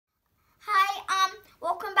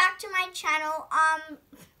to my channel.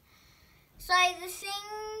 So the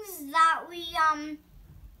things that we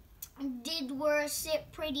did were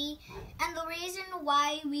sit pretty, and the reason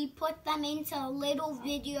why we put them into little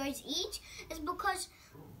videos each is because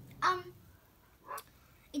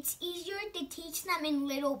it's easier to teach them in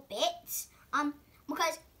little bits,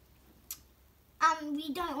 because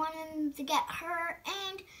we don't want them to get hurt,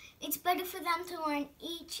 and it's better for them to learn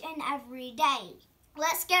each and every day.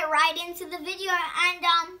 Let's get right into the video, and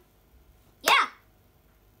yeah,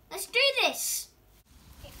 let's do this.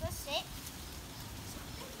 Okay, go sit.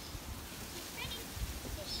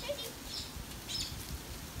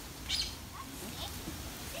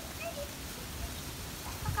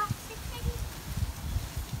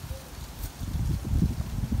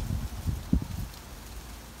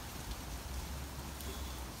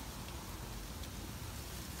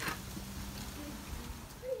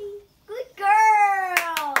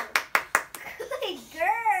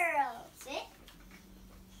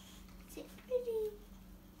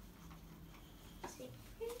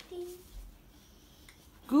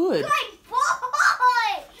 Good. Good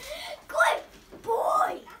boy! Good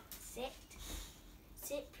boy! Sit.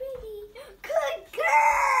 Sit pretty. Good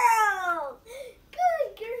girl! Good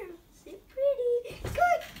girl. Sit pretty.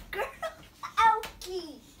 Good girl.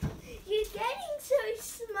 Elkie! You're getting so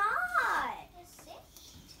smart. Sit.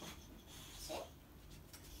 Sit.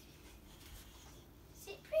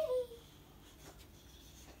 Sit pretty.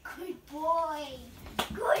 Good boy.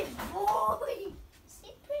 Good boy.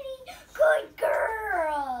 Sit pretty. Good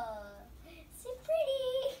girl. Sit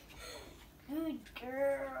pretty. Good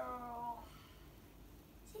girl.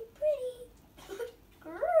 Sit pretty. Good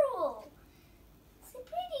girl. Sit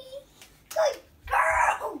pretty. Good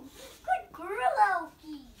girl. Good girl,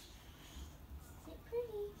 Elkie. Sit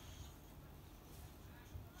pretty.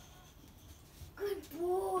 Good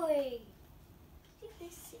boy. Sit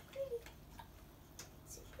pretty.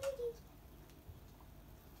 Sit pretty.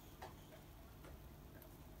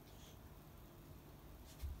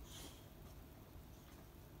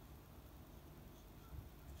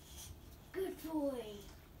 Good boy.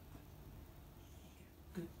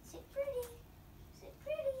 Good. Sit pretty. Sit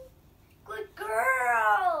pretty. Good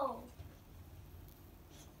girl.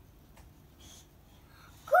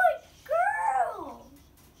 Good girl.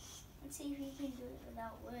 Let's see if you can do it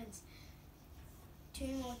without words. 2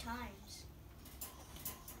 more times.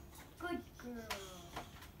 Good girl.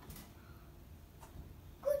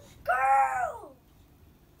 Good girl.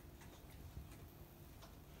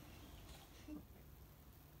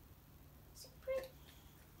 Sit pretty.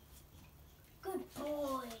 Good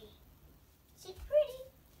boy. Sit pretty.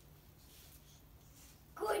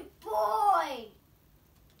 Good boy.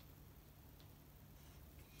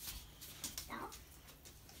 Now,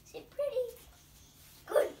 sit pretty.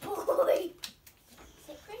 Good boy.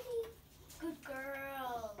 Sit pretty. Good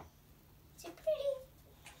girl. Sit pretty.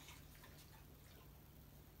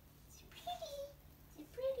 Sit pretty. Sit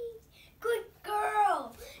pretty. Good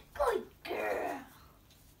girl. Good girl.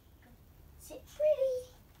 Sit pretty.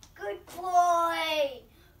 Good boy.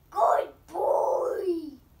 Good boy.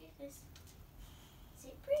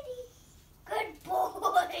 Sit pretty. Good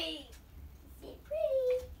boy. Sit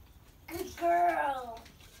pretty. Good girl.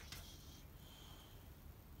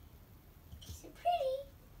 Sit pretty.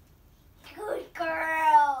 Good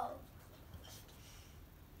girl.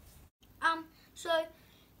 So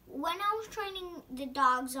when I was training the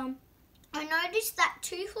dogs, I noticed that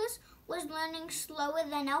Toothless was learning slower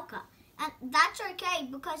than Elka. And that's okay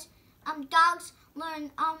because dogs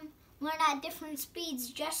learn at different speeds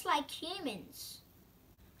just like humans.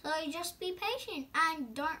 So just be patient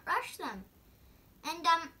and don't rush them. And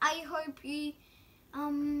I hope you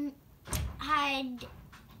had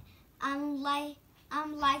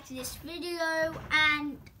liked this video,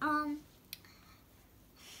 and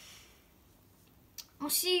I'll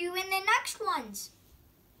see you in the next ones.